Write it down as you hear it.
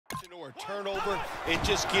or turnover, it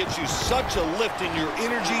just gives you such a lift in your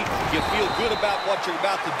energy. You feel good about what you're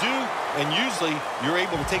about to do, and usually you're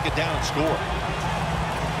able to take it down and score.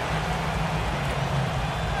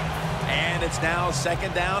 And it's now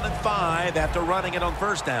 2nd down and 5 after running it on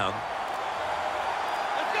 1st down.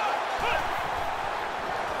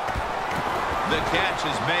 The catch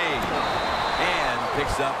is made and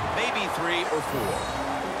picks up maybe 3 or 4.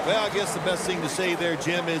 Well, I guess the best thing to say there,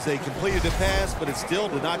 Jim, is they completed the pass, but it still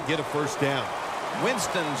did not get a 1st down.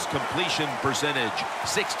 Winston's completion percentage,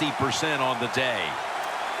 60% on the day.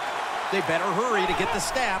 They better hurry to get the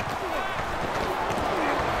snap.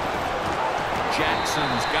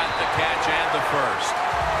 Jackson's got the catch and the 1st.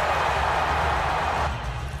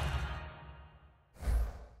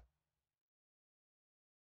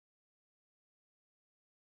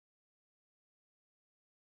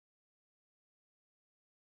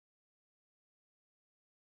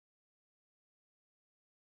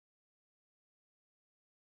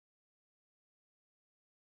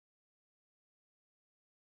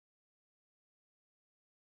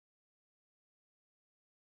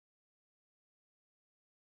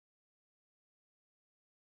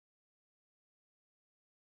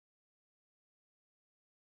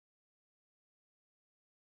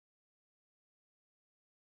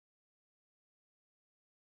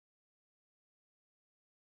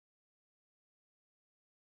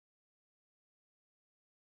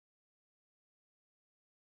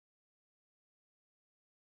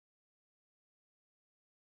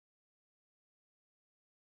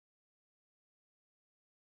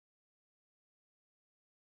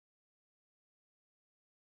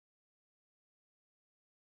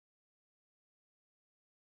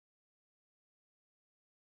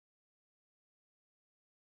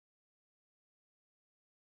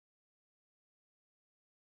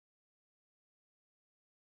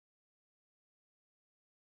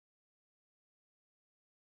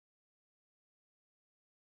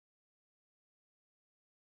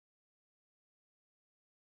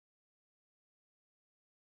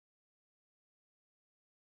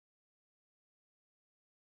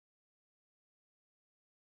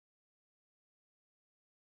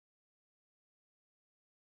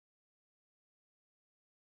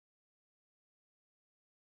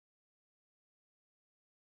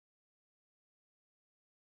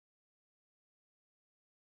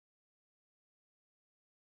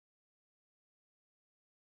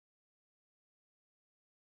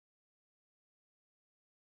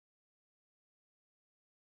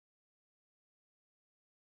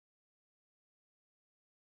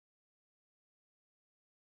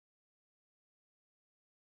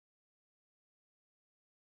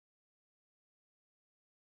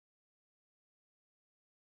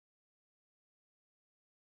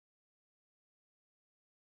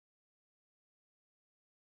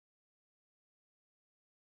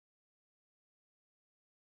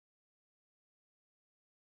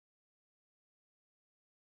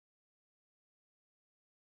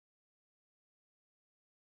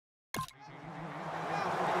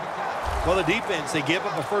 Well, the defense, they give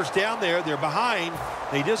up a 1st down there. They're behind.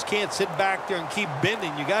 They just can't sit back there and keep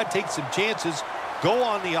bending. You got to take some chances. Go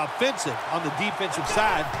on the offensive, on the defensive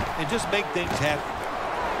side, and just make things happen.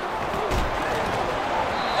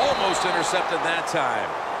 Almost intercepted that time.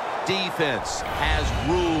 Defense has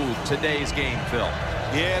ruled today's game, Phil.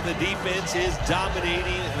 Yeah, the defense is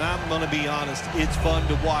dominating, and I'm going to be honest, it's fun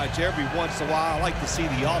to watch. Every once in a while, I like to see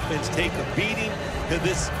the offense take a beating. The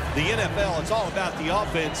NFL, it's all about the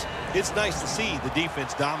offense. It's nice to see the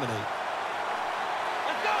defense dominate.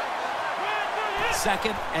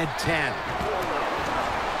 2nd and 10.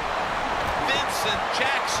 Vincent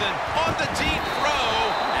Jackson on the deep throw,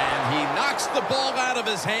 and he knocks the ball out of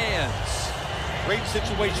his hands. Great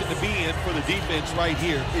situation to be in for the defense right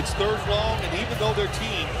here. It's 3rd long, and even though their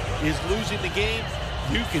team is losing the game,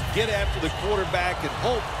 you can get after the quarterback and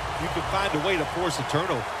hope you can find a way to force a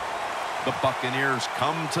turnover. The Buccaneers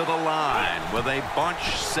come to the line with a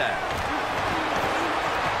bunch set.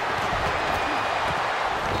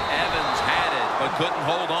 Evans had it, but couldn't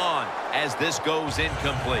hold on as this goes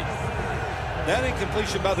incomplete. That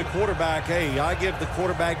incompletion by the quarterback, hey, I give the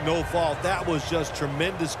quarterback no fault. That was just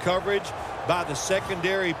tremendous coverage by the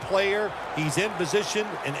secondary player. He's in position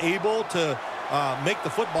and able to make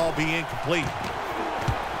the football be incomplete.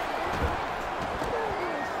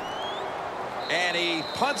 And he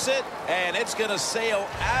punts it, and it's going to sail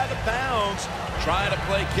out of bounds, trying to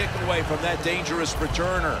play kick away from that dangerous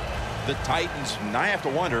returner. The Titans, and I have to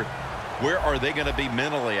wonder, Where are they going to be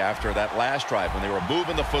mentally after that last drive when they were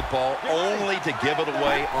moving the football only to give it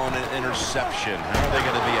away on an interception? How are they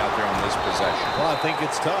going to be out there on this possession? Well, I think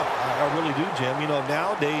it's tough. I really do, Jim. You know,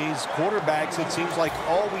 nowadays, quarterbacks, it seems like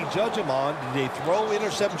all we judge them on, do they throw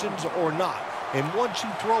interceptions or not? And once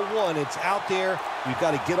you throw one, it's out there. You've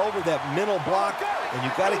got to get over that mental block, and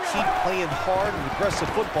you've got to keep playing hard and aggressive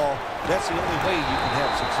football. That's the only way you can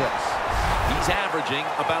have success. He's averaging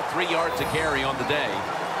about 3 yards a carry on the day.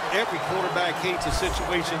 Every quarterback hates a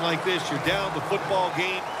situation like this. You're down the football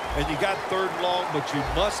game, and you got 3rd and long, but you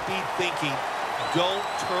must be thinking, don't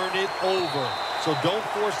turn it over. So don't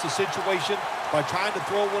force the situation by trying to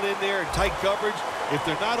throw one in there in tight coverage. If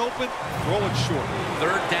they're not open, throw it short.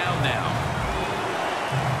 3rd down now.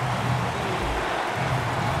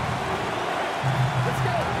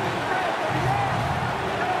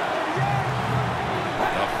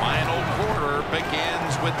 The final quarter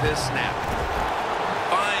begins with this snap.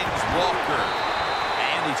 Finds Walker.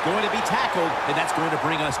 And he's going to be tackled, and that's going to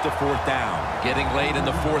bring us to 4th down. Getting late in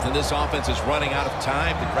the 4th, and this offense is running out of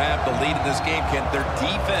time to grab the lead in this game. Can their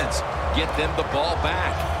defense get them the ball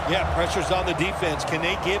back? Yeah, pressure's on the defense. Can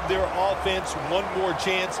they give their offense one more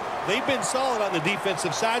chance? They've been solid on the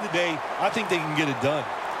defensive side today. I think they can get it done.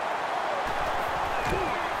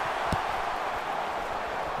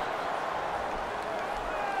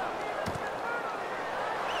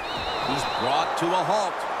 He's brought to a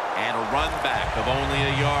halt, and a run back of only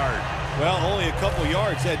a yard. Well, only a couple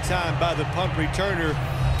yards that time by the punt returner.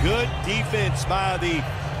 Good defense by the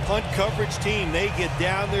punt coverage team. They get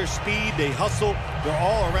down their speed, they hustle, they're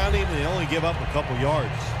all around him, and they only give up a couple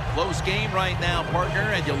yards. Close game right now,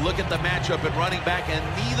 partner, and you look at the matchup at running back, and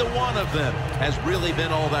neither one of them has really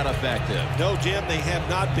been all that effective. No, Jim, they have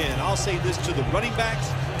not been. I'll say this to the running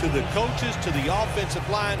backs, to the coaches, to the offensive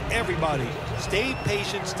line, everybody. Stay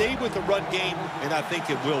patient, stay with the run game, and I think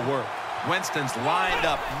it will work. Winston's lined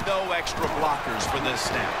up, no extra blockers for this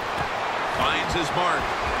snap. Finds his mark.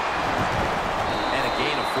 And a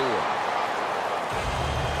gain of 4.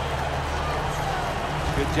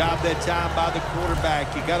 Good job that time by the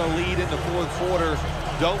quarterback. You got to lead in the 4th quarter.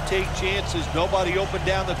 Don't take chances. Nobody open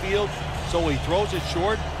down the field, so he throws it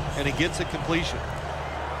short, and he gets a completion.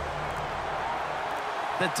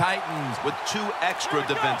 The Titans with 2 extra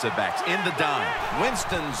defensive backs in the dime.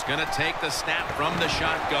 Winston's going to take the snap from the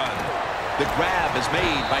shotgun. The grab is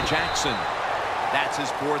made by Jackson. That's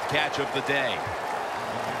his 4th catch of the day.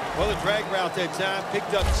 Well, the drag route that time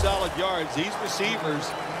picked up solid yards. These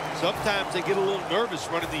receivers, sometimes they get a little nervous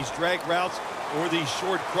running these drag routes or these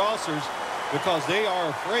short crossers because they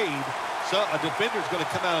are afraid a defender's going to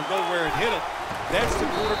come out of nowhere and hit them. That's the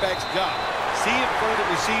quarterback's job. See in front of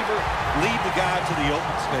the receiver, lead the guy to the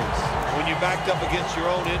open space. When you're backed up against your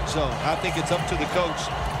own end zone, I think it's up to the coach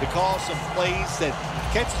to call some plays that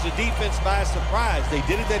catches the defense by surprise. They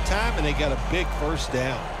did it that time, and they got a big 1st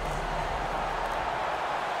down.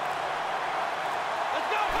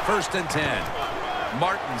 1st and 10.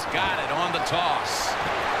 Martin's got it on the toss.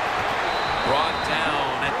 Brought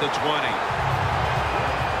down at the 20.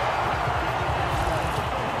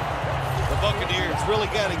 The Buccaneers really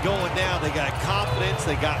got it going now. They got confidence.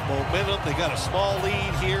 They got momentum. They got a small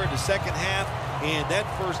lead here in the 2nd half. And that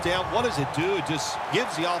 1st down, what does it do? It just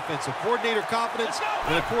gives the offensive coordinator confidence.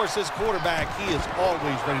 And, of course, this quarterback, he is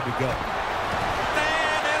always ready to go.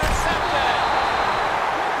 And intercepted.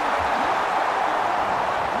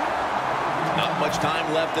 Not much time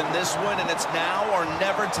left in this one, and it's now or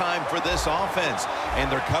never time for this offense. And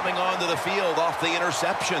they're coming onto the field off the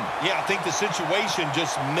interception. Yeah, I think the situation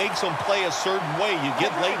just makes them play a certain way. You get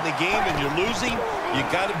late in the game and you're losing. You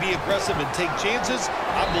got to be aggressive and take chances.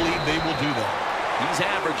 I believe they will do that. He's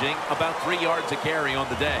averaging about 3 yards a carry on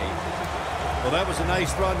the day. Well, that was a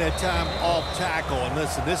nice run that time off tackle. And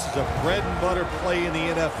listen, this is a bread and butter play in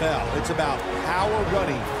the NFL. It's about power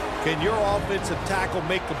running. Can your offensive tackle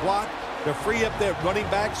make the block to free up that running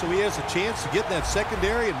back so he has a chance to get in that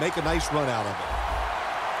secondary and make a nice run out of it?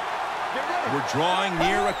 We're drawing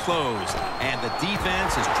near a close, and the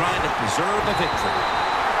defense is trying to preserve a victory.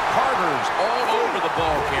 Carter's all over the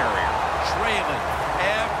ball carrier, trailing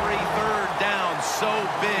every 3rd down, so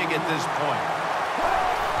big at this point.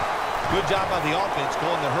 Good job by the offense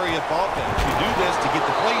going the hurry-up offense. You do this to get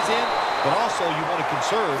the plays in, but also you want to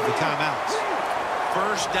conserve the timeouts.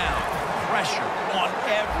 1st down, pressure on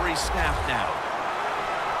every snap now.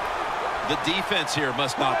 The defense here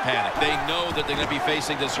must not panic. They know that they're going to be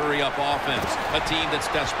facing this hurry-up offense, a team that's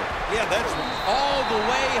desperate. Yeah, that's all the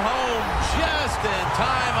way home, just in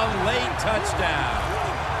time, a late touchdown.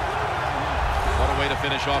 What do we way to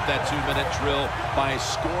finish off that 2-minute drill by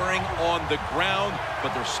scoring on the ground,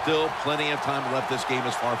 but there's still plenty of time left. This game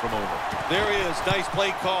is far from over. There is. Nice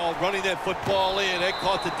play call, running that football in. That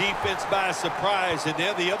caught the defense by surprise. And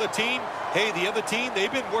then the other team, hey, the other team,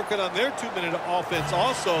 they've been working on their 2-minute offense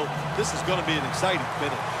also. This is going to be an exciting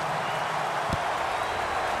finish.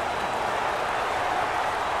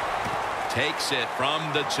 Takes it from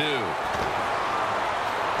the 2.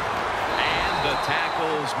 And the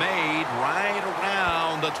tackle's made right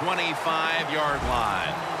around the 25-yard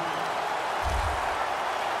line.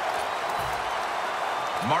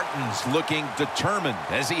 Martin's looking determined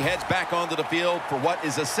as he heads back onto the field for what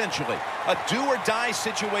is essentially a do-or-die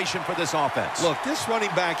situation for this offense. Look, this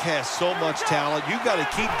running back has so much talent. You've got to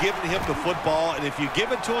keep giving him the football, and if you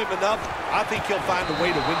give it to him enough, I think he'll find a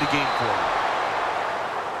way to win the game for you.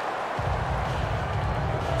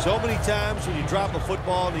 So many times when you drop a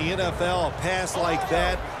football in the NFL, a pass like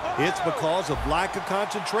that, it's because of lack of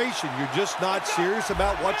concentration. You're just not serious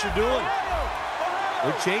about what you're doing.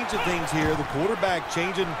 They're changing things here. The quarterback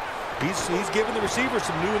changing. He's giving the receiver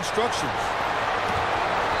some new instructions.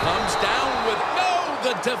 Comes down with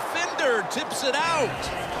the defender tips it out.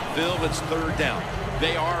 Bill, it's 3rd down.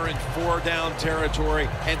 They are in 4-down territory,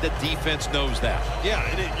 and the defense knows that. Yeah,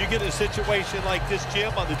 and you get a situation like this,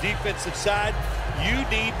 Jim, on the defensive side, you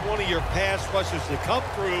need one of your pass rushers to come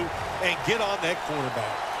through and get on that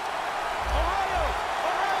quarterback.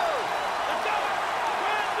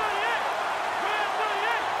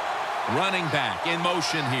 Running back in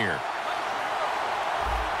motion here.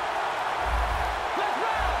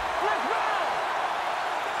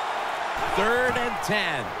 Third and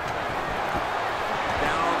 10.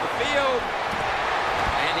 Down the field.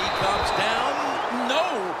 And he comes down.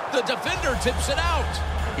 No, the defender tips it out.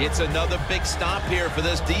 It's another big stop here for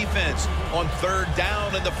this defense on 3rd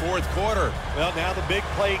down in the 4th quarter. Well, now the big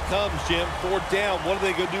play comes, Jim. 4th down. What are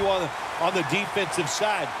they going to do on the defensive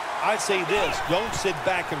side? I say this, don't sit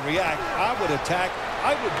back and react. I would attack.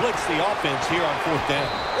 I would blitz the offense here on 4th down.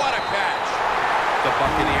 What a catch. The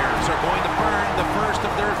Buccaneers are going to burn the first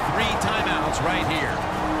of their 3 timeouts right here.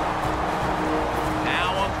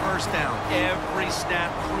 Now on 1st down, every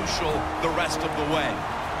snap crucial the rest of the way.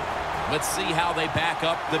 Let's see how they back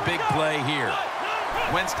up the big play here.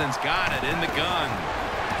 Winston's got it in the gun.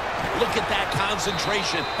 Look at that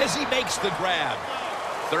concentration as he makes the grab.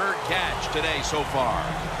 3rd catch today so far.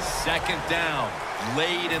 2nd down,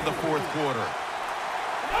 late in the 4th quarter.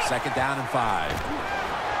 2nd down and 5.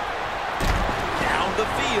 Down the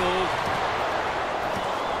field.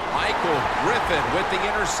 Michael Griffin with the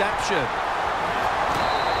interception.